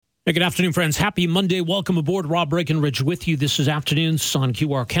Hey, good afternoon, friends. Happy Monday. Welcome aboard. Rob Breckenridge with you. This is Afternoons on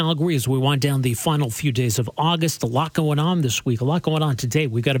QR Calgary as we wind down the final few days of August. A lot going on this week, a lot going on today.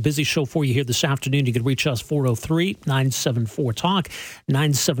 We've got a busy show for you here this afternoon. You can reach us 403-974-TALK,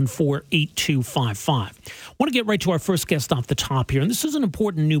 974-8255. I want to get right to our first guest off the top here. And this is an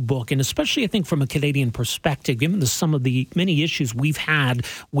important new book, and especially, I think, from a Canadian perspective, given some of the many issues we've had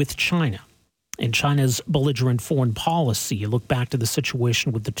with China. In China's belligerent foreign policy, you look back to the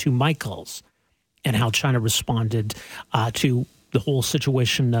situation with the two Michaels and how China responded to the whole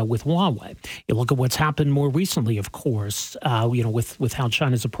situation with Huawei. You look at what's happened more recently, of course, with how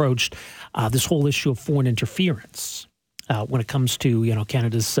China's approached this whole issue of foreign interference when it comes to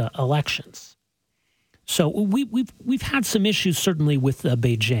Canada's elections. So we've had some issues certainly with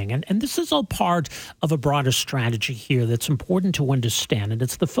Beijing, and this is all part of a broader strategy here that's important to understand, and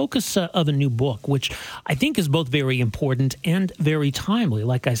it's the focus of a new book, which I think is both very important and very timely,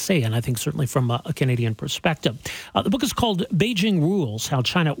 like I say, and I think certainly from a Canadian perspective. The book is called Beijing Rules: How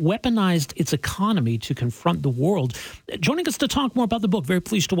China Weaponized Its Economy to Confront the World. Joining us to talk more about the book, very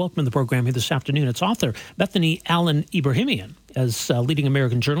pleased to welcome in the program here this afternoon, its author, Bethany Allen Ibrahimian, as leading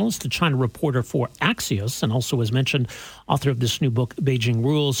American journalist, a China reporter for Axios, and also, as mentioned, author of this new book, Beijing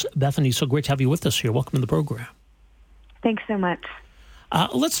Rules. Bethany, so great to have you with us here. Welcome to the program. Thanks so much.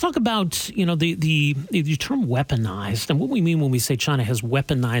 Let's talk about, the term weaponized and what we mean when we say China has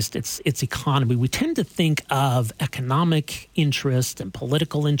weaponized its economy. We tend to think of economic interest and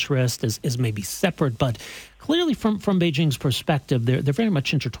political interest as maybe separate, but clearly from Beijing's perspective, they're very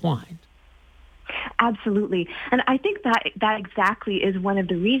much intertwined. Absolutely. And I think that exactly is one of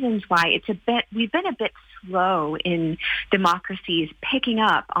the reasons why we've been a bit slow in democracies picking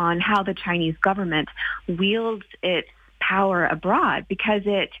up on how the Chinese government wields its power abroad, because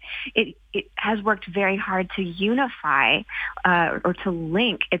it has worked very hard to unify or to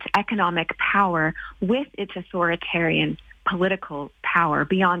link its economic power with its authoritarian political power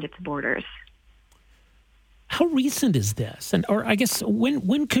beyond its borders. How recent is this? Or I guess,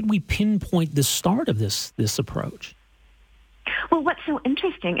 when could we pinpoint the start of this approach? Well, what's so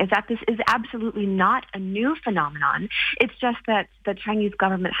interesting is that this is absolutely not a new phenomenon. It's just that the Chinese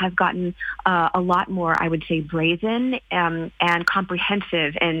government has gotten a lot more, I would say, brazen and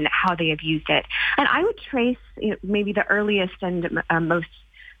comprehensive in how they have used it. And I would trace maybe the earliest and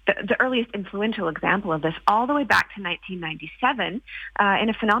the earliest influential example of this all the way back to 1997 in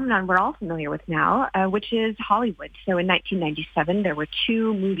a phenomenon we're all familiar with now, which is Hollywood. So in 1997, there were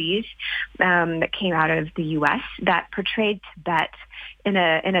two movies that came out of the U.S. that portrayed Tibet in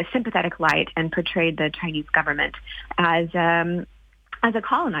a sympathetic light and portrayed the Chinese government as a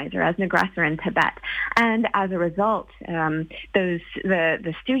colonizer, as an aggressor in Tibet. And as a result, the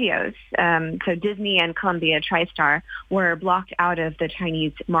studios, so Disney and Columbia TriStar, were blocked out of the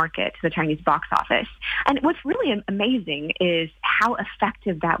Chinese market, the Chinese box office. And what's really amazing is how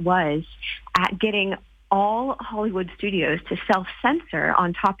effective that was at getting all Hollywood studios to self-censor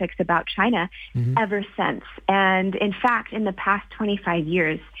on topics about China ever since. And in fact, in the past 25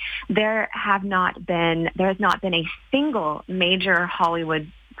 years, there has not been a single major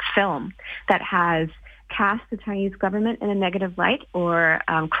Hollywood film that has cast the Chinese government in a negative light or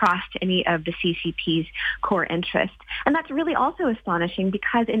crossed any of the CCP's core interests. And that's really also astonishing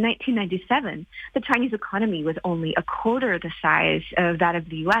because in 1997, the Chinese economy was only a quarter the size of that of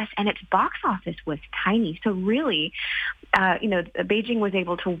the U.S., and its box office was tiny. So really, Beijing was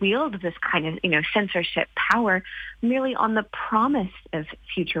able to wield this kind of, censorship power merely on the promise of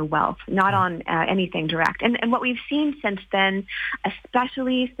future wealth, not on anything direct. And what we've seen since then,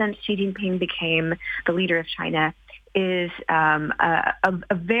 especially since Xi Jinping became the leader of China, is a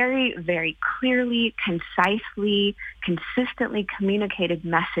very, very clearly, concisely, consistently communicated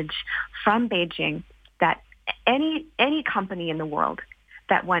message from Beijing that any company in the world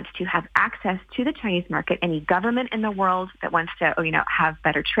that wants to have access to the Chinese market, any government in the world that wants to, have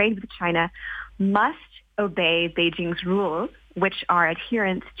better trade with China, must obey Beijing's rules, which are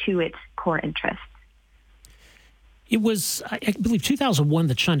adherence to its core interests. It was, I believe, 2001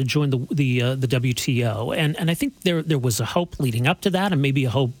 that China joined the WTO, and I think there was a hope leading up to that, and maybe a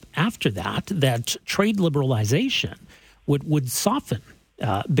hope after that trade liberalization would soften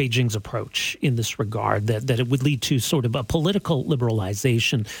Beijing's approach in this regard, that it would lead to sort of a political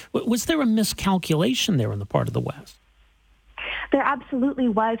liberalization. Was there a miscalculation there on the part of the West? There absolutely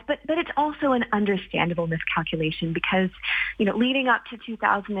was, but it's also an understandable miscalculation because, leading up to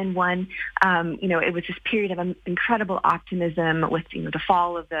 2001, it was this period of incredible optimism with, the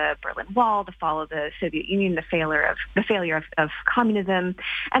fall of the Berlin Wall, the fall of the Soviet Union, the failure of communism,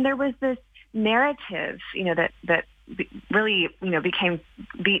 and there was this narrative, that really, became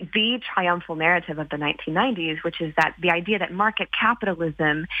the triumphal narrative of the 1990s, which is that the idea that market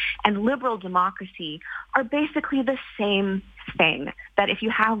capitalism and liberal democracy are basically the same thing, that if you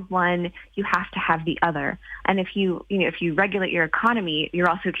have one, you have to have the other. And if you regulate your economy, you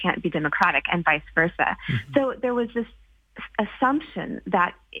also can't be democratic, and vice versa. Mm-hmm. So there was this assumption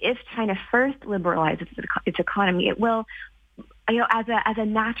that if China first liberalizes its economy, it will, as a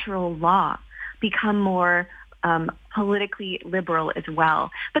natural law, become more politically liberal as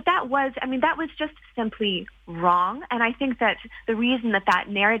well. But that was just simply wrong. And I think that the reason that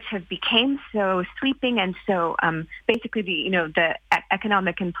narrative became so sweeping and so basically the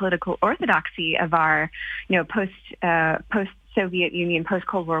economic and political orthodoxy of our post-Soviet Union,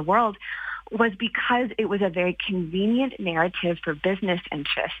 post-Cold War world was because it was a very convenient narrative for business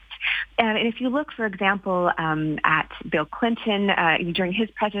interests. And if you look, for example, at Bill Clinton during his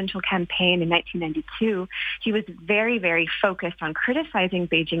presidential campaign in 1992, he was very, very focused on criticizing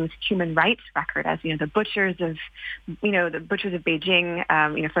Beijing's human rights record as the butchers of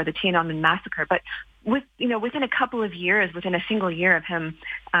Beijing for the Tiananmen massacre. But within a couple of years, within a single year of him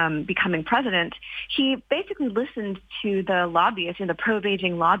becoming president, he basically listened to the lobbyists, the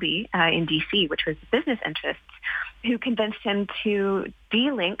pro-Beijing lobby in D.C., which was the business interests, who convinced him to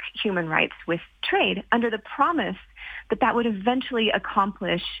de-link human rights with trade under the promise that would eventually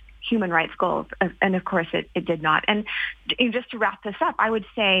accomplish human rights goals. And of course, it did not. And just to wrap this up, I would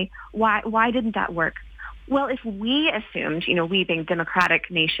say, why didn't that work? Well, if we assumed, we being democratic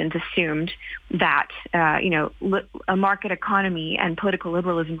nations assumed that, a market economy and political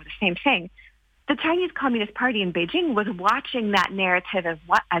liberalism were the same thing, the Chinese Communist Party in Beijing was watching that narrative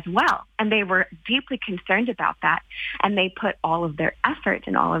as well. And they were deeply concerned about that. And they put all of their effort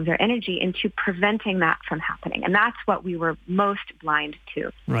and all of their energy into preventing that from happening. And that's what we were most blind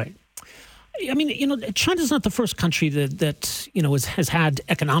to. Right. I mean, China's not the first country that has had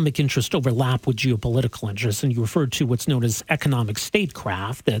economic interest overlap with geopolitical interests. And you referred to what's known as economic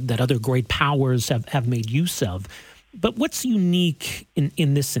statecraft that other great powers have made use of. But what's unique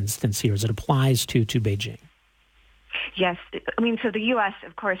in this instance here as it applies to Beijing? Yes. So the U.S.,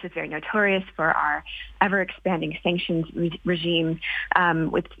 of course, is very notorious for our ever-expanding sanctions regime,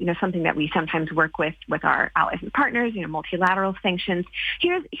 with, something that we sometimes work with our allies and partners, multilateral sanctions.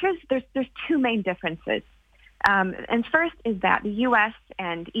 There's two main differences. And first is that the U.S.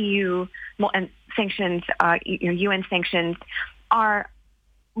 and EU and sanctions, UN sanctions, are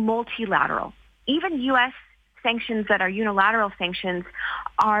multilateral. Even U.S. sanctions that are unilateral sanctions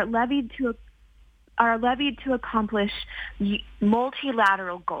are levied to accomplish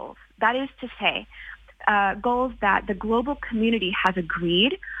multilateral goals. That is to say, goals that the global community has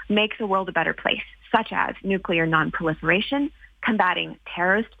agreed make the world a better place, such as nuclear non-proliferation, combating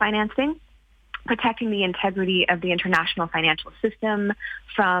terrorist financing, protecting the integrity of the international financial system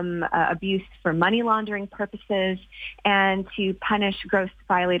from abuse for money laundering purposes, and to punish gross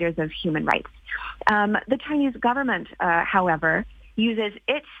violators of human rights. The Chinese government, however, uses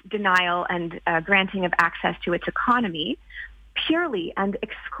its denial and granting of access to its economy purely and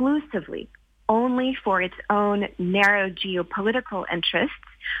exclusively only for its own narrow geopolitical interests,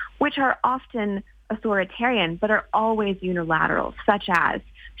 which are often authoritarian but are always unilateral, such as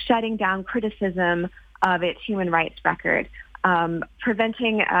shutting down criticism of its human rights record,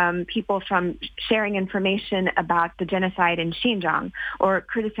 preventing people from sharing information about the genocide in Xinjiang, or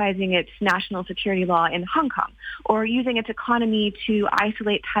criticizing its national security law in Hong Kong, or using its economy to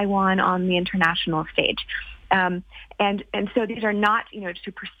isolate Taiwan on the international stage. And so these are not,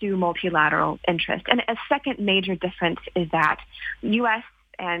 to pursue multilateral interests. And a second major difference is that U.S.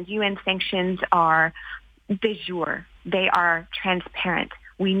 and UN sanctions are de jure. They are transparent.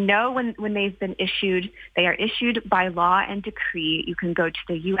 We know when they've been issued. They are issued by law and decree. You can go to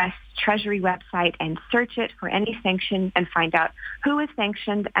the U.S. Treasury website and search it for any sanction and find out who is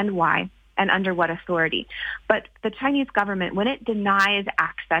sanctioned and why and under what authority. But the Chinese government, when it denies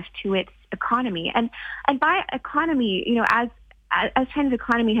access to its economy, and by economy, as China's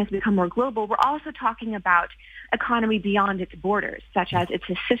economy has become more global, we're also talking about economy beyond its borders, such as its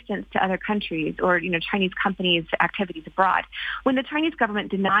assistance to other countries or, Chinese companies' activities abroad. When the Chinese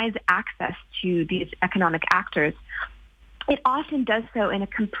government denies access to these economic actors, it often does so in a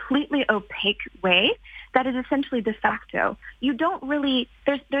completely opaque way that is essentially de facto. You don't really,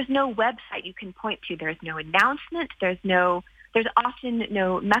 there's no website you can point to. There's no announcement. There's often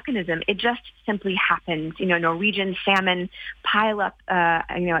no mechanism. It just simply happens. Norwegian salmon pile up,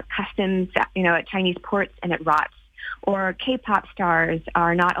 at customs, at Chinese ports, and it rots. Or K-pop stars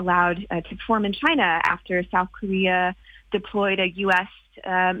are not allowed to perform in China after South Korea deployed a U.S.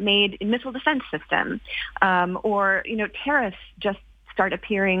 made missile defense system, or tariffs just start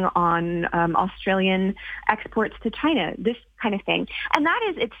appearing on Australian exports to China, this kind of thing. And that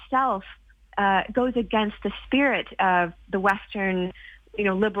is itself goes against the spirit of the Western,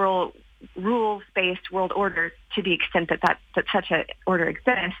 liberal rules-based world order to the extent that such an order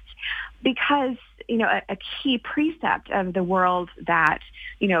exists, because a key precept of the world that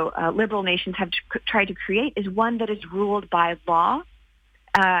liberal nations have tried to create is one that is ruled by law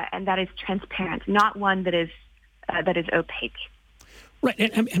and that is transparent, not one that is opaque. Right.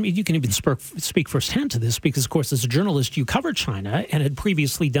 And I mean, you can even speak firsthand to this because, of course, as a journalist, you cover China and had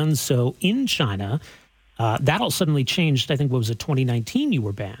previously done so in China. That all suddenly changed. I think, what was it, 2019 you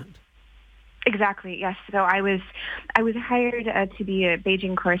were banned? Exactly, yes. So I was hired to be a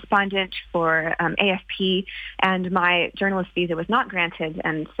Beijing correspondent for AFP, and my journalist visa was not granted,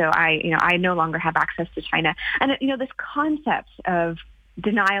 and so I no longer have access to China. And this concept of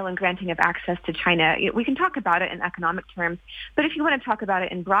denial and granting of access to China, we can talk about it in economic terms, but if you want to talk about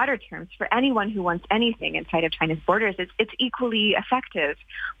it in broader terms, for anyone who wants anything inside of China's borders, it's equally effective,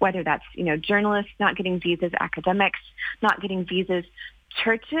 whether that's, journalists not getting visas, academics not getting visas,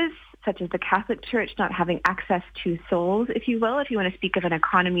 churches such as the Catholic Church not having access to souls, if you will, if you want to speak of an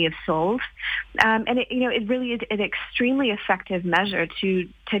economy of souls. And it really is an extremely effective measure to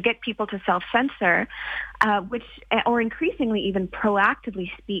get people to self-censor, or increasingly even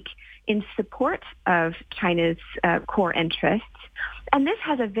proactively speak in support of China's core interests. And this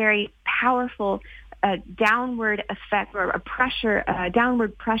has a very powerful downward effect or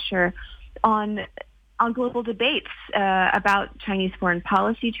downward pressure on global debates about Chinese foreign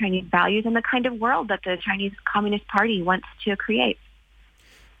policy, Chinese values, and the kind of world that the Chinese Communist Party wants to create.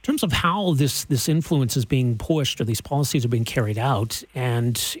 In terms of how this influence is being pushed or these policies are being carried out,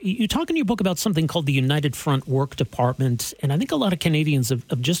 and you talk in your book about something called the United Front Work Department, and I think a lot of Canadians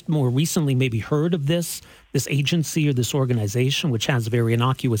have just more recently maybe heard of this agency or this organization, which has a very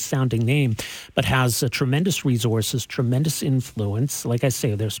innocuous-sounding name, but has tremendous resources, tremendous influence. Like I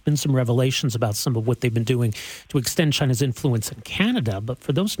say, there's been some revelations about some of what they've been doing to extend China's influence in Canada, but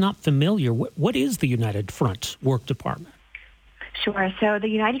for those not familiar, what is the United Front Work Department? Sure. So the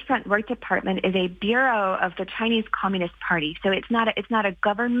United Front Work Department is a bureau of the Chinese Communist Party. So it's not a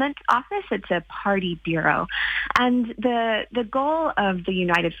government office; it's a party bureau. And the goal of the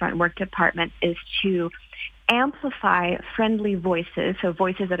United Front Work Department is to amplify friendly voices, so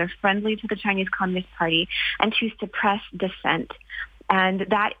voices that are friendly to the Chinese Communist Party, and to suppress dissent. And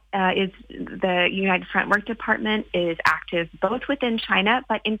that is the United Front Work Department is active both within China,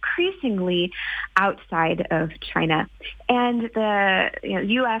 but increasingly outside of China. And the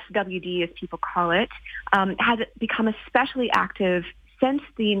UFWD, as people call it, has become especially active since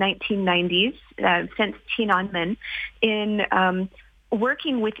the 1990s, since Tiananmen, in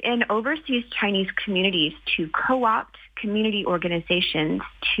working within overseas Chinese communities to co-opt community organizations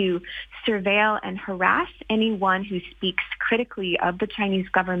to surveil and harass anyone who speaks critically of the Chinese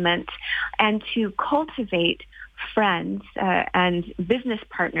government, and to cultivate friends and business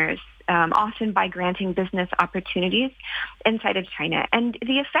partners, often by granting business opportunities inside of China. And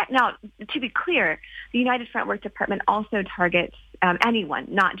the effect, now, to be clear, the United Front Work Department also targets anyone,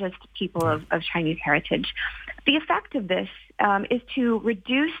 not just people of Chinese heritage. The effect of this is to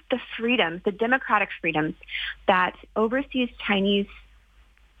reduce the freedoms, the democratic freedoms that overseas Chinese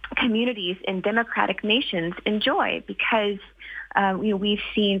communities in democratic nations enjoy, because we've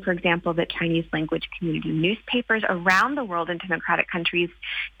seen, for example, that Chinese language community newspapers around the world in democratic countries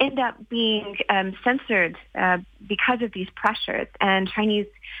end up being censored because of these pressures, and Chinese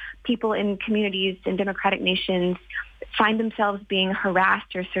people in communities in democratic nations find themselves being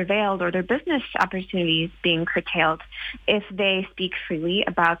harassed or surveilled, or their business opportunities being curtailed if they speak freely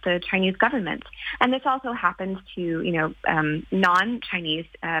about the Chinese government. And this also happens to, non-Chinese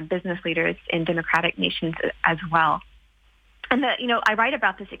business leaders in democratic nations as well. And I write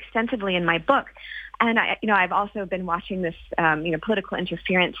about this extensively in my book. And I've also been watching this, political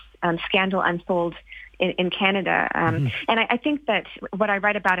interference scandal unfold in Canada. And I think that what I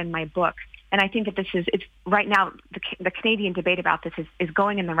write about in my book, and I think that it's right now, the Canadian debate about this is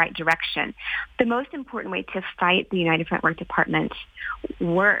going in the right direction. The most important way to fight the United Front Work Department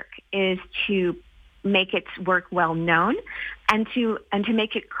work is to make its work well known, and to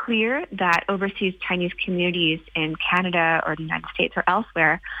make it clear that overseas Chinese communities in Canada or the United States or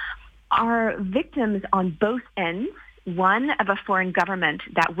elsewhere are victims on both ends, one of a foreign government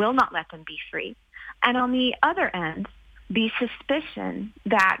that will not let them be free, and on the other end, the suspicion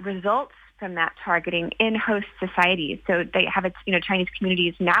that results from that targeting in host societies. So they have Chinese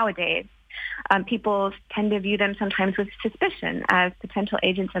communities nowadays people tend to view them sometimes with suspicion as potential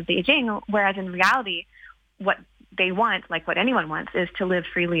agents of Beijing, whereas in reality, what they want, like what anyone wants, is to live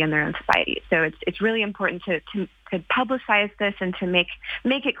freely in their own society. So it's really important to publicize this and to make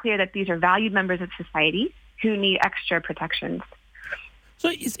it clear that these are valued members of society who need extra protections. So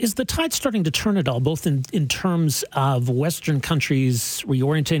is the tide starting to turn at all, both in terms of Western countries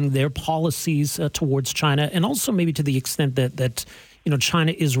reorienting their policies towards China, and also maybe to the extent that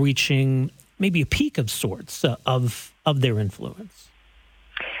China is reaching maybe a peak of sorts of their influence?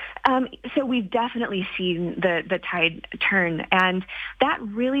 So we've definitely seen the tide turn, and that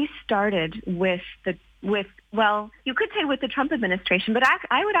really started with you could say with the Trump administration, but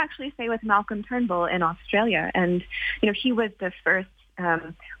I would actually say with Malcolm Turnbull in Australia, and he was the first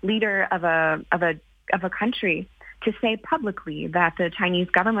leader of a country to say publicly that the Chinese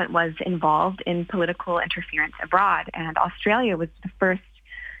government was involved in political interference abroad, and Australia was the first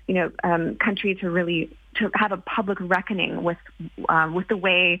country to have a public reckoning with the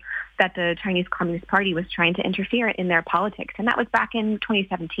way that the Chinese Communist Party was trying to interfere in their politics. And that was back in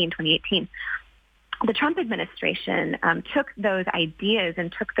 2017, 2018. The Trump administration took those ideas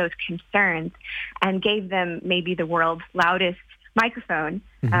and took those concerns and gave them maybe the world's loudest microphone,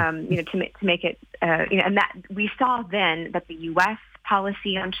 to make it, and that we saw then that the U.S.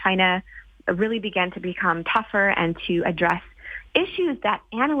 policy on China really began to become tougher and to address issues that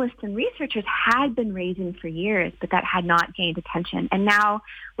analysts and researchers had been raising for years, but that had not gained attention. And now,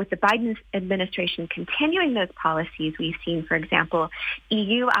 with the Biden administration continuing those policies, we've seen, for example,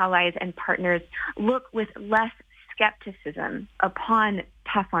 EU allies and partners look with less skepticism upon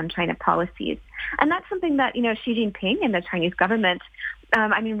tough on China policies. And that's something that, Xi Jinping and the Chinese government,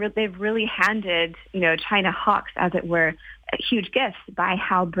 they've really handed, China hawks, as it were, huge gifts by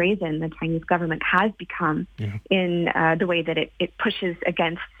how brazen the Chinese government has become in the way that it pushes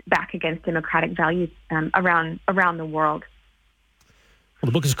back against democratic values around the world. Well,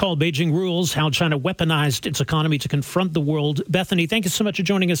 the book is called Beijing Rules, How China Weaponized Its Economy to Confront the World. Bethany, thank you so much for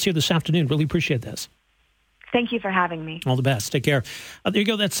joining us here this afternoon. Really appreciate this. Thank you for having me. All the best. Take care. There you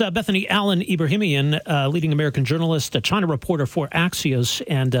go. That's Bethany Allen Ibrahimian, leading American journalist, a China reporter for Axios,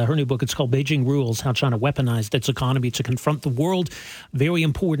 and her new book, it's called Beijing Rules, How China Weaponized Its Economy to Confront the World. Very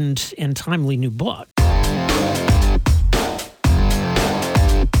important and timely new book.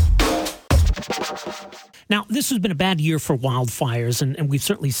 Now, this has been a bad year for wildfires, and we've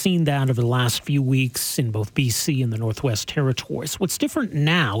certainly seen that over the last few weeks in both BC and the Northwest Territories. What's different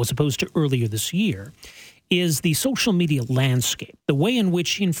now, as opposed to earlier this year, is the social media landscape, the way in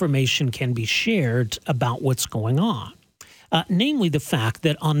which information can be shared about what's going on. Namely the fact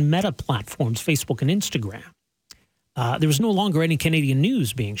that on Meta platforms, Facebook and Instagram, there is no longer any Canadian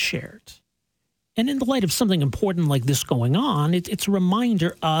news being shared. And in the light of something important like this going on, it's a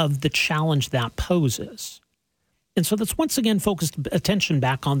reminder of the challenge that poses. And so that's once again focused attention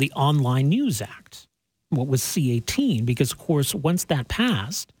back on the Online News Act, what was C-18, because, of course, once that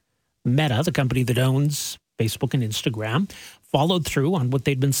passed, Meta, the company that owns Facebook and Instagram, followed through on what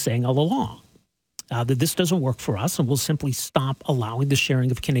they'd been saying all along, that this doesn't work for us, and we'll simply stop allowing the sharing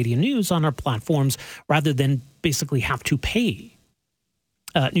of Canadian news on our platforms rather than basically have to pay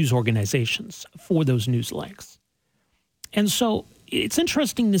news organizations for those news links. And so it's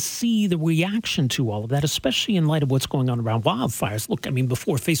interesting to see the reaction to all of that, especially in light of what's going on around wildfires. Look,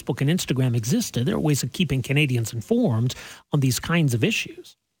 before Facebook and Instagram existed, there are ways of keeping Canadians informed on these kinds of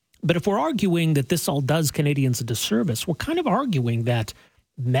issues. But if we're arguing that this all does Canadians a disservice, we're kind of arguing that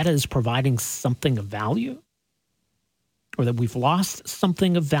Meta is providing something of value, or that we've lost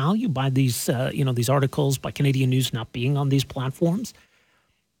something of value by these, these articles, by Canadian news not being on these platforms.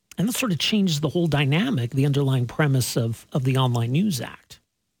 And that sort of changes the whole dynamic, the underlying premise of the Online News Act.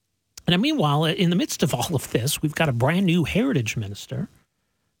 And meanwhile, in the midst of all of this, we've got a brand new heritage minister.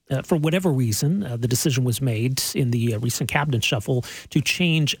 For whatever reason, the decision was made in the recent cabinet shuffle to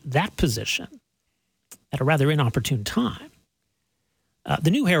change that position at a rather inopportune time.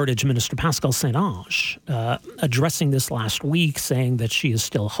 The new heritage minister, Pascale St-Onge, addressing this last week, saying that she is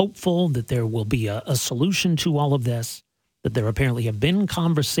still hopeful that there will be a solution to all of this, that there apparently have been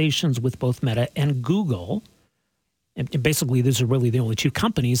conversations with both Meta and Google. And basically, these are really the only two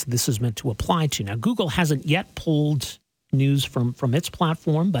companies this is meant to apply to. Now, Google hasn't yet pulled news from its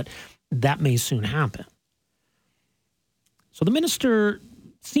platform, but that may soon happen. So the minister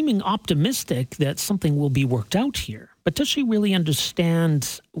seeming optimistic that something will be worked out here. But does she really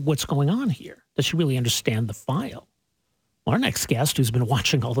understand what's going on here? Does she really understand the file? Well, our next guest, who's been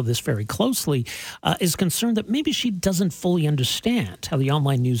watching all of this very closely, is concerned that maybe she doesn't fully understand how the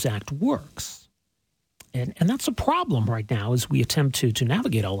Online News Act works. And that's a problem right now as we attempt to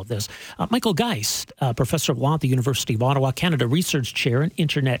navigate all of this. Michael Geist, professor of law at the University of Ottawa, Canada Research Chair in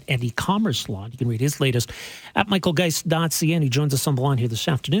Internet and E-commerce Law. You can read his latest at michaelgeist.ca, and he joins us on the line here this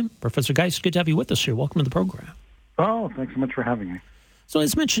afternoon. Professor Geist, good to have you with us here. Welcome to the program. Oh, thanks so much for having me. So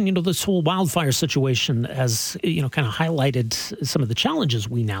as mentioned, this whole wildfire situation has, kind of highlighted some of the challenges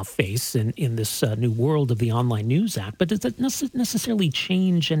we now face in this new world of the Online News Act. But does it necessarily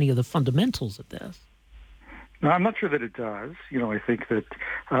change any of the fundamentals of this? No, I'm not sure that it does. I think that,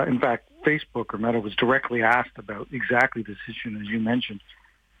 in fact, Facebook or Meta was directly asked about exactly this issue, as you mentioned.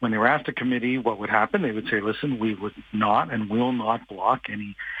 When they were asked a committee what would happen, they would say, listen, we would not and will not block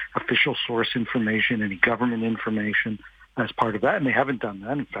any official source information, any government information as part of that. And they haven't done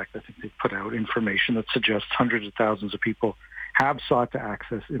that. In fact, I think they've put out information that suggests hundreds of thousands of people have sought to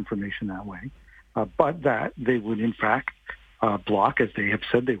access information that way, but that they would, in fact, block, as they have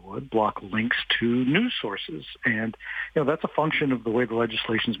said they would, block links to news sources. And, that's a function of the way the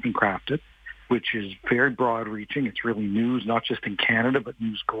legislation's been crafted, which is very broad-reaching. It's really news, not just in Canada, but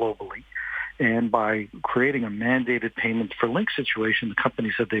news globally. And by creating a mandated payment for link situation, the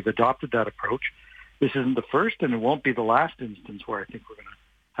company said they've adopted that approach. This isn't the first, and it won't be the last instance where I think we're going to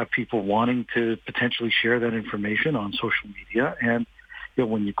have people wanting to potentially share that information on social media. And,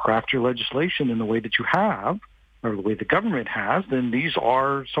 when you craft your legislation in the way that you have, or the way the government has, then these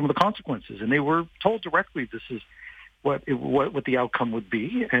are some of the consequences. And they were told directly this is what the outcome would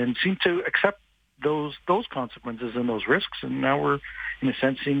be, and seem to accept those consequences and those risks. And now we're, in a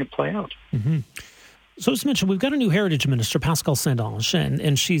sense, seeing it play out. Mm-hmm. So as mentioned, we've got a new heritage minister, Pascale Saint-Onge,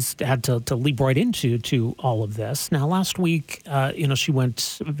 and she's had to leap right into all of this. Now, last week, she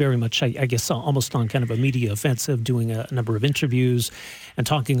went very much, I guess, almost on kind of a media offensive, doing a number of interviews and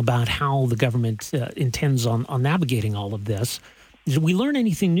talking about how the government intends on navigating all of this. Did we learn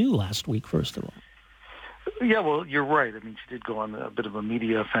anything new last week, first of all? Yeah, well, you're right. I mean, she did go on a bit of a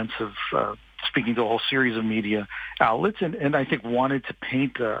media offensive, speaking to a whole series of media outlets, and I think wanted to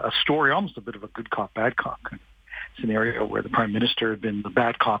paint a story, almost a bit of a good cop, bad cop kind of scenario, where the Prime Minister had been the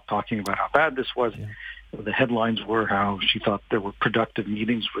bad cop talking about how bad this was. Yeah. The headlines were how she thought there were productive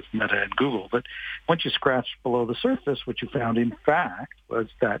meetings with Meta and Google. But once you scratch below the surface, what you found, in fact, was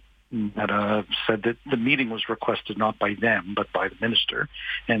that Meta said that the meeting was requested not by them, but by the minister,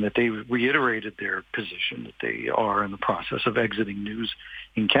 and that they reiterated their position that they are in the process of exiting news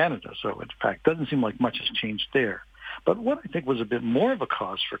in Canada. So, in fact, it doesn't seem like much has changed there. But what I think was a bit more of a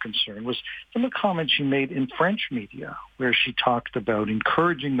cause for concern was some of the comments she made in French media, where she talked about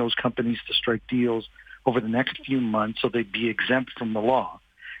encouraging those companies to strike deals over the next few months so they'd be exempt from the law.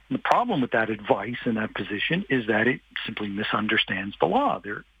 The problem with that advice and that position is that it simply misunderstands the law.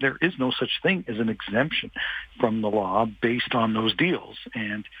 There is no such thing as an exemption from the law based on those deals.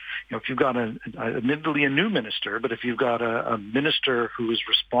 And if you've got admittedly a new minister, but if you've got a minister who is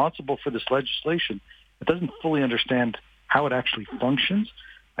responsible for this legislation that doesn't fully understand how it actually functions,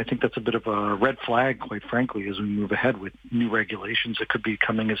 I think that's a bit of a red flag, quite frankly, as we move ahead with new regulations that could be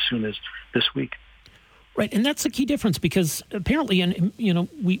coming as soon as this week. Right, and that's a key difference because apparently, and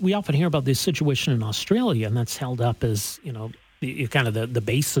we often hear about this situation in Australia, and that's held up as kind of the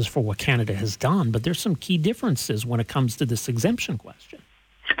basis for what Canada has done. But there's some key differences when it comes to this exemption question.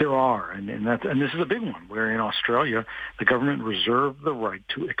 There are, and this is a big one. Where in Australia, the government reserved the right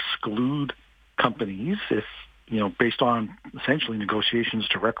to exclude companies if based on essentially negotiations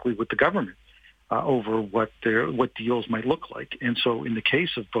directly with the government over what deals might look like. And so, in the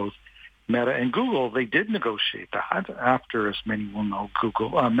case of both Meta and Google, they did negotiate that after, as many will know,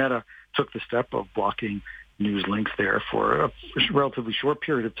 Meta took the step of blocking news links there for a relatively short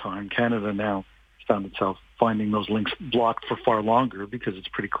period of time. Canada now found itself finding those links blocked for far longer because it's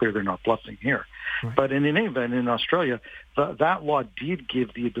pretty clear they're not bluffing here. Right. But in any event, in Australia, that law did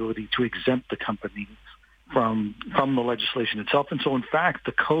give the ability to exempt the companies from the legislation itself. And so, in fact,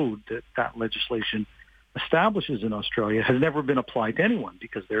 the code that legislation establishes in Australia has never been applied to anyone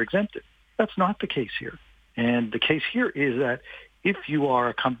because they're exempted. That's not the case here. And the case here is that if you are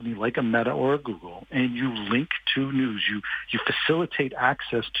a company like a Meta or a Google and you link to news, you facilitate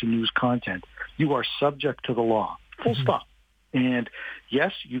access to news content, you are subject to the law, full stop. And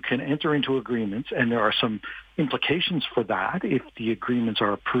yes, you can enter into agreements, and there are some implications for that if the agreements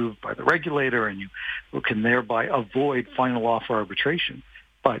are approved by the regulator, and you can thereby avoid final offer arbitration.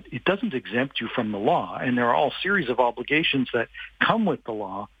 But it doesn't exempt you from the law, and there are all series of obligations that come with the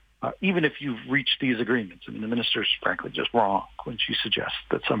law, even if you've reached these agreements. I mean, the minister's frankly just wrong when she suggests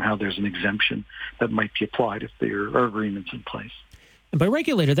that somehow there's an exemption that might be applied if there are agreements in place. And by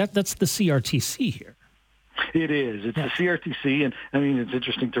regulator, that's the CRTC here. It is. It's the CRTC, and I mean, it's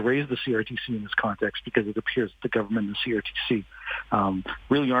interesting to raise the CRTC in this context because it appears the government and the CRTC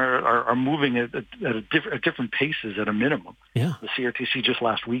really are moving at different paces at a minimum. Yeah. The CRTC just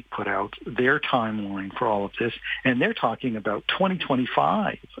last week put out their timeline for all of this, and they're talking about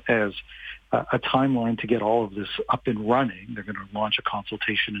 2025 as a timeline to get all of this up and running. They're going to launch a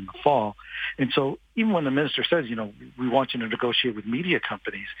consultation in the fall. And so even when the minister says, we want you to negotiate with media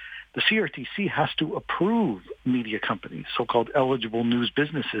companies, the CRTC has to approve media companies, so-called eligible news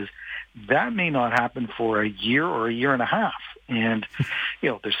businesses. That may not happen for a year or a year and a half. And,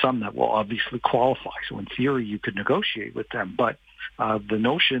 there's some that will obviously qualify. So in theory, you could negotiate with them. But the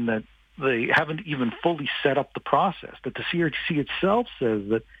notion that they haven't even fully set up the process, that the CRTC itself says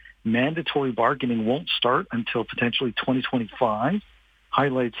that mandatory bargaining won't start until potentially 2025,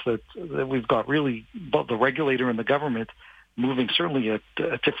 highlights that we've got really both the regulator and the government moving certainly at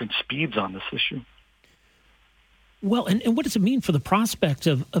different speeds on this issue. Well, and what does it mean for the prospect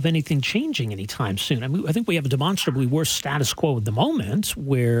of anything changing anytime soon? I mean, I think we have a demonstrably worse status quo at the moment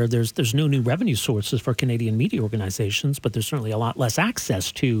where there's no new revenue sources for Canadian media organizations, but there's certainly a lot less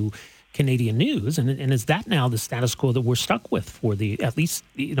access to Canadian news. And is that now the status quo that we're stuck with for at least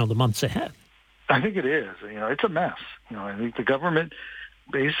the months ahead? I think it is. It's a mess. I think the government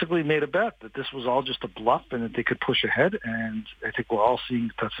basically made a bet that this was all just a bluff and that they could push ahead. And I think we're all seeing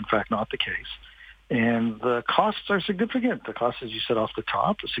that that's in fact not the case. And the costs are significant. The costs, as you said off the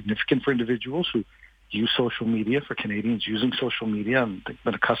top, are significant for individuals who use social media, for Canadians using social media, and they've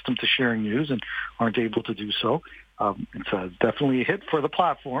been accustomed to sharing news and aren't able to do so. It's definitely a hit for the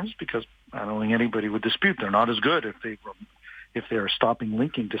platforms because I don't think anybody would dispute they're not as good if they are stopping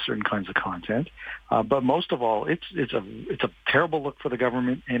linking to certain kinds of content. But most of all, it's a terrible look for the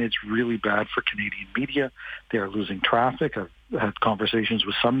government, and it's really bad for Canadian media. They are losing traffic. I've had conversations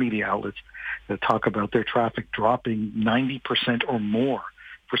with some media outlets that talk about their traffic dropping 90% or more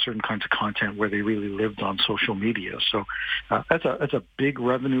for certain kinds of content where they really lived on social media. So that's a big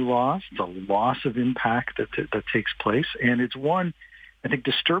revenue loss. It's a loss of impact that takes place, and it's one, I think,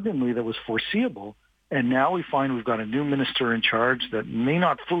 disturbingly that was foreseeable. And now we find we've got a new minister in charge that may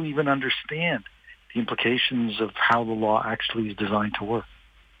not fully even understand the implications of how the law actually is designed to work.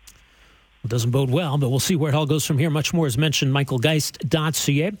 It doesn't bode well, but we'll see where it all goes from here. Much more is mentioned.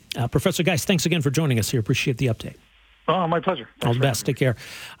 michaelgeist.ca. Professor Geist, thanks again for joining us here. Appreciate the update. Oh, my pleasure. All the best. Take care.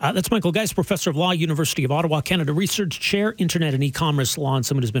 That's Michael Geist, Professor of Law, University of Ottawa, Canada Research Chair, Internet and E-commerce Law, and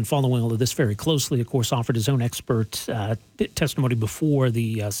someone who's been following all of this very closely, of course, offered his own expert testimony before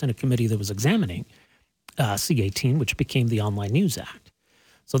the Senate committee that was examining C-18, which became the Online News Act.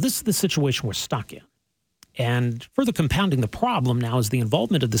 So this is the situation we're stuck in. And further compounding the problem now is the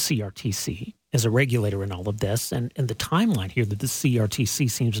involvement of the CRTC as a regulator in all of this and the timeline here that the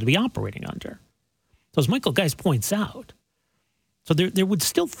CRTC seems to be operating under. So as Michael Geist points out, so there would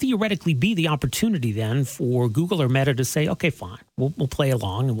still theoretically be the opportunity then for Google or Meta to say, okay, fine, we'll play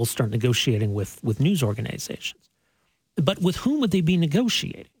along and we'll start negotiating with news organizations. But with whom would they be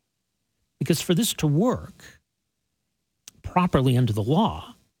negotiating? Because for this to work properly under the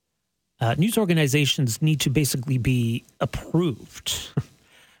law, news organizations need to basically be approved.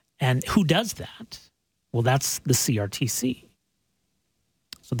 And who does that? Well, that's the CRTC.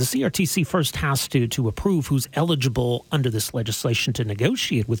 So the CRTC first has to approve who's eligible under this legislation to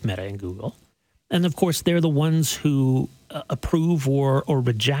negotiate with Meta and Google. And, of course, they're the ones who approve or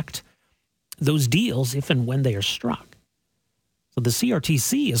reject those deals if and when they are struck. So the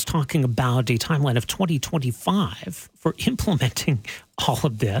CRTC is talking about a timeline of 2025 for implementing all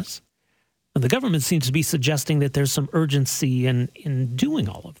of this. And the government seems to be suggesting that there's some urgency in doing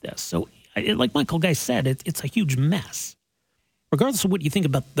all of this. So like Michael Geist said, it's a huge mess. Regardless of what you think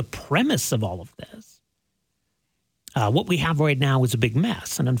about the premise of all of this, what we have right now is a big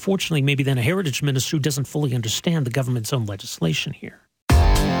mess. And unfortunately, maybe then a heritage minister who doesn't fully understand the government's own legislation here.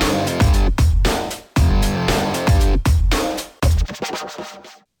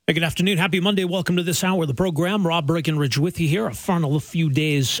 Hey, good afternoon. Happy Monday. Welcome to this hour of the program. Rob Breckenridge with you here. A final few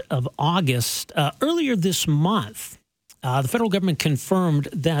days of August. Earlier this month, the federal government confirmed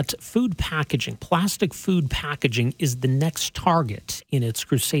that food packaging, plastic food packaging, is the next target in its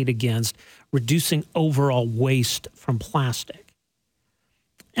crusade against reducing overall waste from plastic.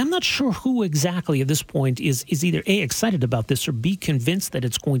 I'm not sure who exactly at this point is either A, excited about this, or B, convinced that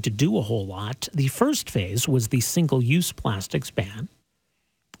it's going to do a whole lot. The first phase was the single-use plastics ban.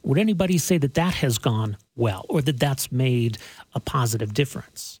 Would anybody say that has gone well or that that's made a positive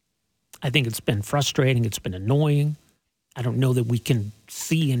difference? I think it's been frustrating. It's been annoying. I don't know that we can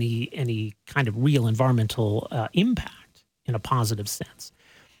see any kind of real environmental impact in a positive sense.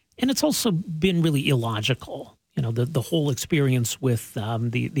 And it's also been really illogical. You know, the whole experience with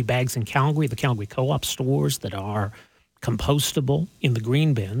the bags in Calgary, the Calgary co-op stores that are compostable in the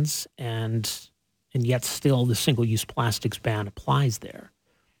green bins, and yet still the single-use plastics ban applies there.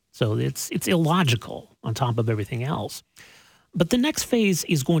 So it's illogical on top of everything else. But the next phase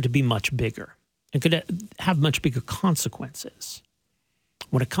is going to be much bigger. It could have much bigger consequences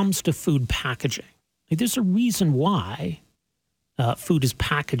when it comes to food packaging. There's a reason why food is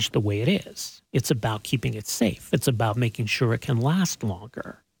packaged the way it is. It's about keeping it safe. It's about making sure it can last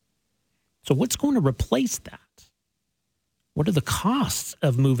longer. So what's going to replace that? What are the costs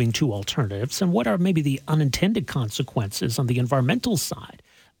of moving to alternatives? And what are maybe the unintended consequences on the environmental side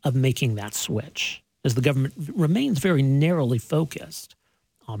of making that switch, as the government remains very narrowly focused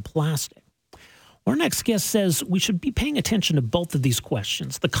on plastic? Our next guest says we should be paying attention to both of these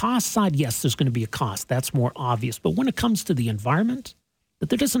questions. The cost side, yes, there's going to be a cost. That's more obvious. But when it comes to the environment, that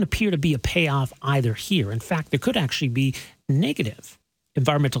there doesn't appear to be a payoff either here. In fact, there could actually be negative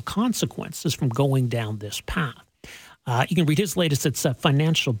environmental consequences from going down this path. You can read his latest at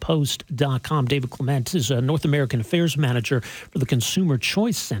financialpost.com. David Clement is a North American Affairs Manager for the Consumer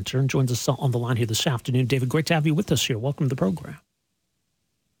Choice Center and joins us on the line here this afternoon. David, great to have you with us here. Welcome to the program.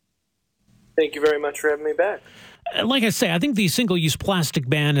 Thank you very much for having me back. Like I say, I think the single-use plastic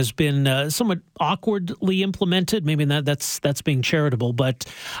ban has been somewhat awkwardly implemented. Maybe that's being charitable. But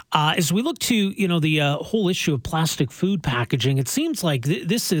as we look to the whole issue of plastic food packaging, it seems like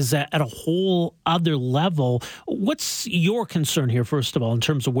this is at a whole other level. What's your concern here, first of all, in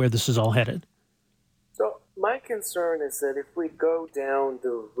terms of where this is all headed? So my concern is that if we go down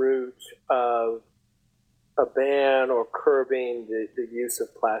the route of a ban or curbing the use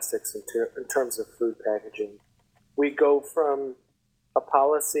of plastics in terms of food packaging, we go from a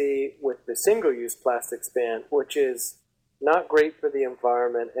policy with the single-use plastics ban, which is not great for the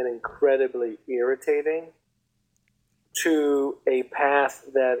environment and incredibly irritating, to a path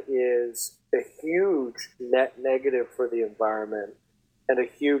that is a huge net negative for the environment and a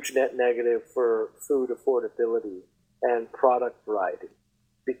huge net negative for food affordability and product variety.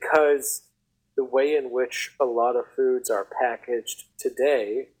 Because the way in which a lot of foods are packaged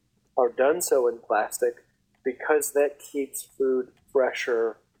today are done so in plastic, because that keeps food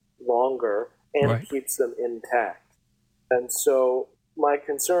fresher longer and right. keeps them intact. And so my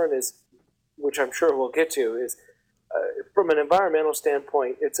concern is, which I'm sure we'll get to, is from an environmental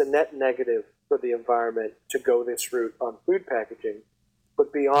standpoint, it's a net negative for the environment to go this route on food packaging.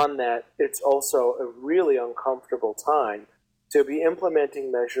 But beyond that, it's also a really uncomfortable time to be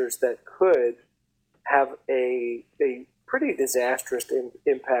implementing measures that could have a pretty disastrous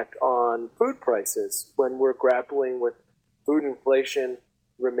impact on food prices when we're grappling with food inflation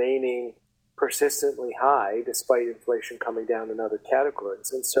remaining persistently high despite inflation coming down in other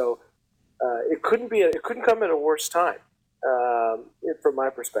categories. And so it couldn't come at a worse time from my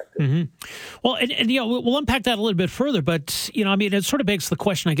perspective. Mm-hmm. Well, and we'll unpack that a little bit further, but it sort of begs the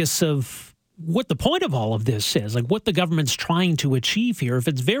question, I guess, of what the point of all of this is, like what the government's trying to achieve here. If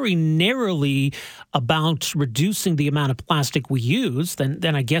it's very narrowly about reducing the amount of plastic we use,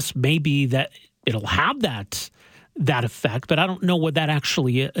 then I guess maybe that it'll have that effect, but I don't know what that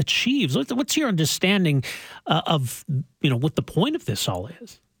actually achieves. What's your understanding of what the point of this all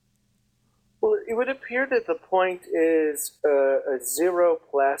is? Well, it would appear that the point is a zero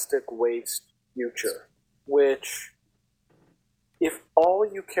plastic waste future, which, if all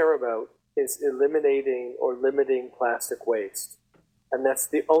you care about is eliminating or limiting plastic waste, and that's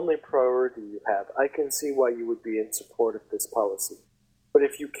the only priority you have, I can see why you would be in support of this policy. But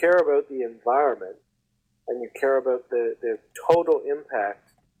if you care about the environment and you care about the total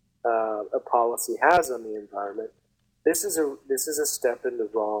impact a policy has on the environment, this is a step in the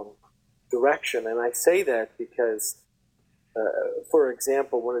wrong direction. And I say that because, for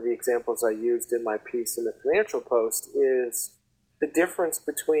example, one of the examples I used in my piece in the Financial Post is the difference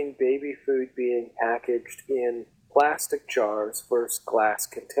between baby food being packaged in plastic jars versus glass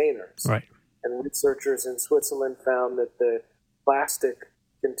containers. Right. And researchers in Switzerland found that the plastic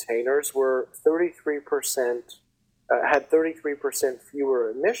containers were 33%, had 33% fewer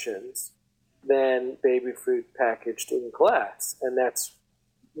emissions than baby food packaged in glass. And that's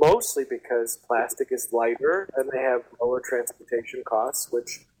mostly because plastic is lighter and they have lower transportation costs,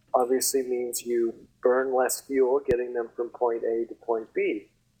 which obviously means you burn less fuel getting them from point A to point B.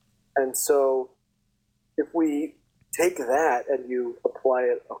 And so if we take that and you apply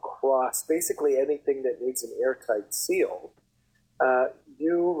it across basically anything that needs an airtight seal,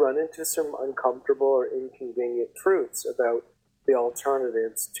 you run into some uncomfortable or inconvenient truths about the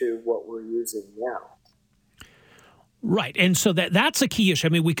alternatives to what we're using now. Right. And so that's a key issue. I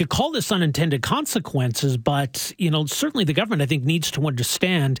mean, we could call this unintended consequences, but, certainly the government, I think, needs to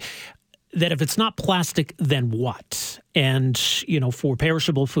understand that if it's not plastic, then what? And, for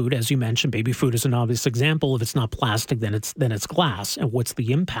perishable food, as you mentioned, baby food is an obvious example. If it's not plastic, then it's glass. And what's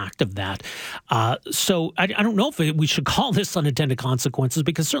the impact of that? So I don't know if we should call this unintended consequences,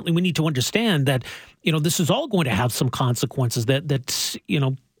 because certainly we need to understand that, this is all going to have some consequences that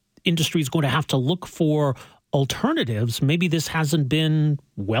industry is going to have to look for alternatives. Maybe this hasn't been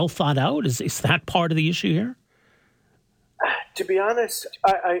well thought out. Is that part of the issue here? To be honest,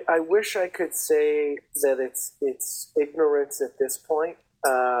 I wish I could say that it's ignorance at this point.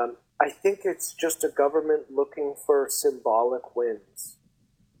 I think it's just a government looking for symbolic wins.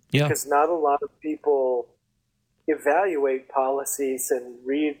 Yeah. Because not a lot of people evaluate policies and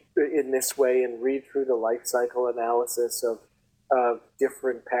read in this way and read through the life cycle analysis of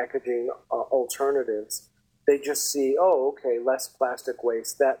different packaging alternatives. They just see, okay, less plastic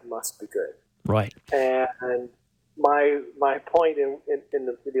waste, that must be good. Right. And my point in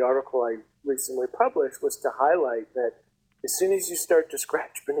the article I recently published was to highlight that as soon as you start to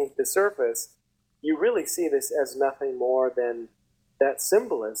scratch beneath the surface, you really see this as nothing more than that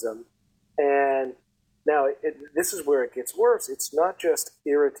symbolism. And now this is where it gets worse. It's not just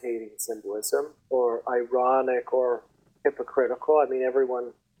irritating symbolism or ironic or hypocritical. I mean,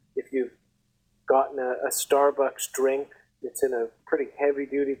 everyone, if you've gotten a Starbucks drink, it's in a pretty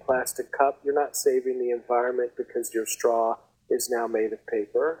heavy-duty plastic cup. You're not saving the environment because your straw is now made of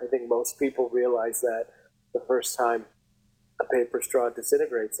paper. I think most people realize that the first time a paper straw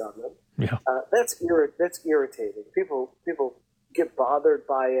disintegrates on them. Yeah. That's irritating. People get bothered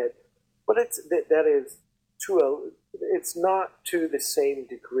by it, but it's not to the same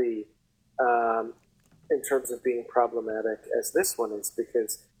degree in terms of being problematic as this one is,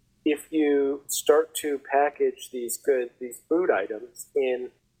 because if you start to package these food items in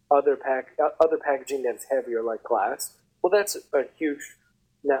other packaging that's heavier, like glass, well, that's a huge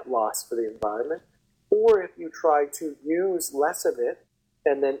net loss for the environment. Or if you try to use less of it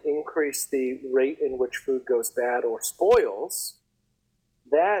and then increase the rate in which food goes bad or spoils,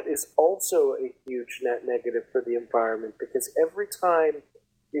 that is also a huge net negative for the environment, because every time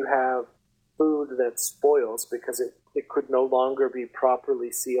you have food that spoils because it could no longer be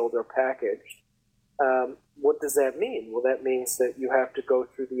properly sealed or packaged, what does that mean? Well, that means that you have to go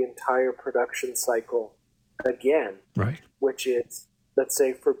through the entire production cycle again, right? Which is, let's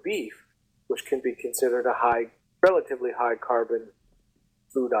say, for beef, which can be considered a relatively high carbon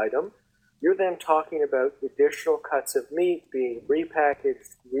food item. You're then talking about additional cuts of meat being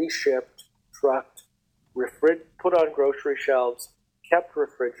repackaged, reshipped, trucked, put on grocery shelves, kept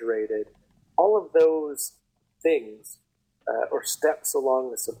refrigerated. All of those things or steps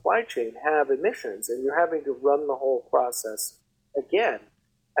along the supply chain have emissions, and you're having to run the whole process again.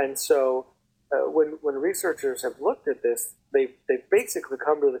 And so when researchers have looked at this, they've basically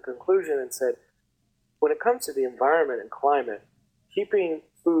come to the conclusion and said, when it comes to the environment and climate, keeping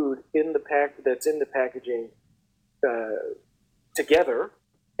food that's in the packaging together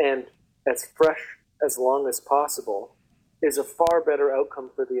and as fresh as long as possible is a far better outcome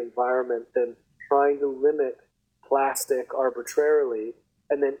for the environment than trying to limit plastic arbitrarily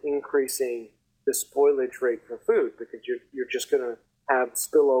and then increasing the spoilage rate for food, because you're just going to have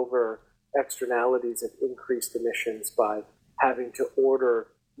spillover externalities of increased emissions by having to order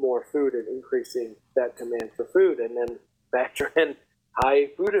more food and increasing that demand for food, and then factor in high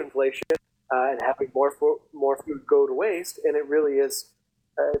food inflation and having more food go to waste. And it really is,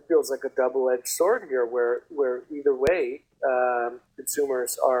 it feels like a double-edged sword here, where either way,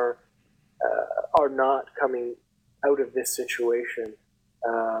 consumers are not coming out of this situation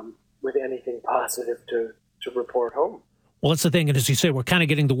with anything positive to report home. Well, that's the thing. And as you say, we're kind of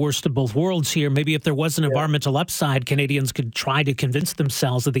getting the worst of both worlds here. Maybe if there was an environmental upside, Canadians could try to convince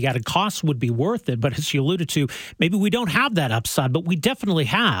themselves that the added cost would be worth it. But as you alluded to, maybe we don't have that upside, but we definitely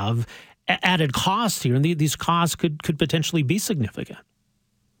have added costs here. And these costs could potentially be significant.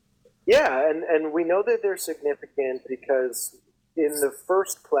 Yeah, and we know that they're significant because in the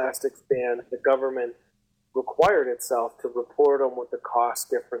first plastics ban, the government required itself to report on what the cost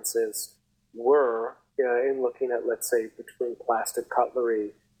differences were in looking at, let's say, between plastic cutlery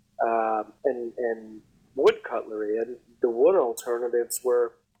and wood cutlery. And the wood alternatives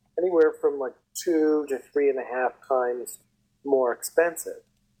were anywhere from like 2 to 3.5 times more expensive.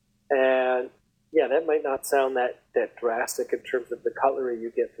 And yeah, that might not sound that drastic in terms of the cutlery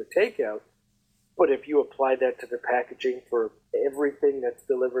you get for takeout, but if you apply that to the packaging for everything that's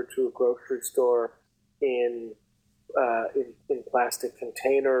delivered to a grocery store in plastic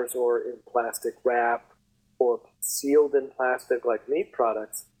containers or in plastic wrap or sealed in plastic like meat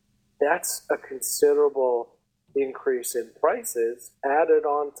products, that's a considerable increase in prices added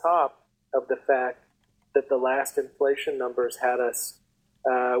on top of the fact that the last inflation numbers had us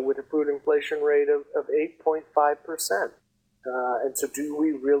with a food inflation rate of 8.5%. And so do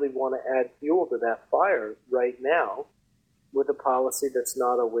we really want to add fuel to that fire right now with a policy that's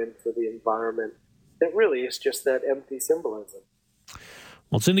not a win for the environment? It really is just that empty symbolism.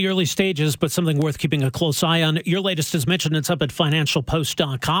 Well, it's in the early stages, but something worth keeping a close eye on. Your latest, as mentioned, it's up at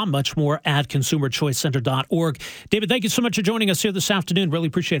financialpost.com, much more at consumerchoicecenter.org. David, thank you so much for joining us here this afternoon. Really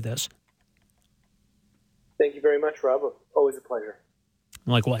appreciate this. Thank you very much, Rob. Always a pleasure.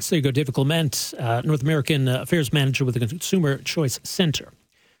 Likewise. There you go, David Clement, North American Affairs Manager with the Consumer Choice Center.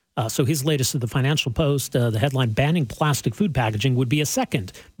 So his latest at the Financial Post, the headline, banning plastic food packaging would be a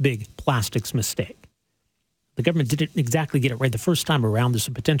second big plastics mistake. The government didn't exactly get it right the first time around. There's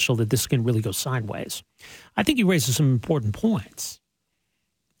a potential that this can really go sideways. I think he raises some important points.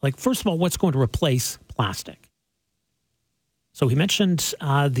 Like, first of all, what's going to replace plastic? So he mentioned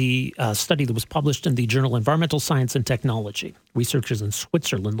the study that was published in the journal Environmental Science and Technology. Researchers in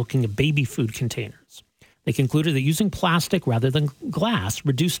Switzerland looking at baby food containers. They concluded that using plastic rather than glass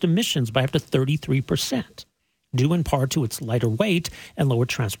reduced emissions by up to 33%, due in part to its lighter weight and lower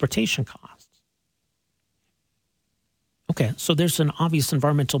transportation costs. Okay, so there's an obvious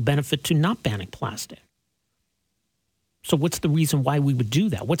environmental benefit to not banning plastic. So what's the reason why we would do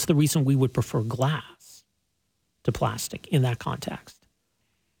that? What's the reason we would prefer glass to plastic in that context?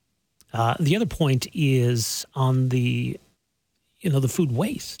 The other point is on the food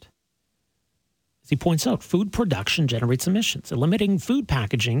waste. As he points out, food production generates emissions. Eliminating food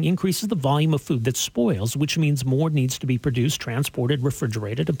packaging increases the volume of food that spoils, which means more needs to be produced, transported,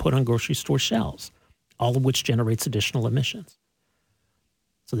 refrigerated, and put on grocery store shelves, all of which generates additional emissions.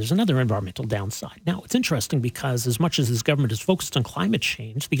 So there's another environmental downside. Now, it's interesting because as much as this government is focused on climate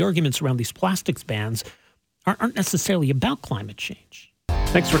change, the arguments around these plastics bans aren't necessarily about climate change.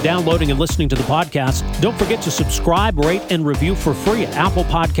 Thanks for downloading and listening to the podcast. Don't forget to subscribe, rate, and review for free at Apple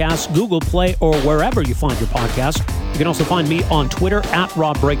Podcasts, Google Play, or wherever you find your podcast. You can also find me on Twitter at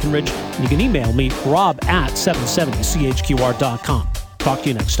Rob Breckenridge, and you can email me, rob@770chqr.com. Talk to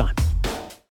you next time.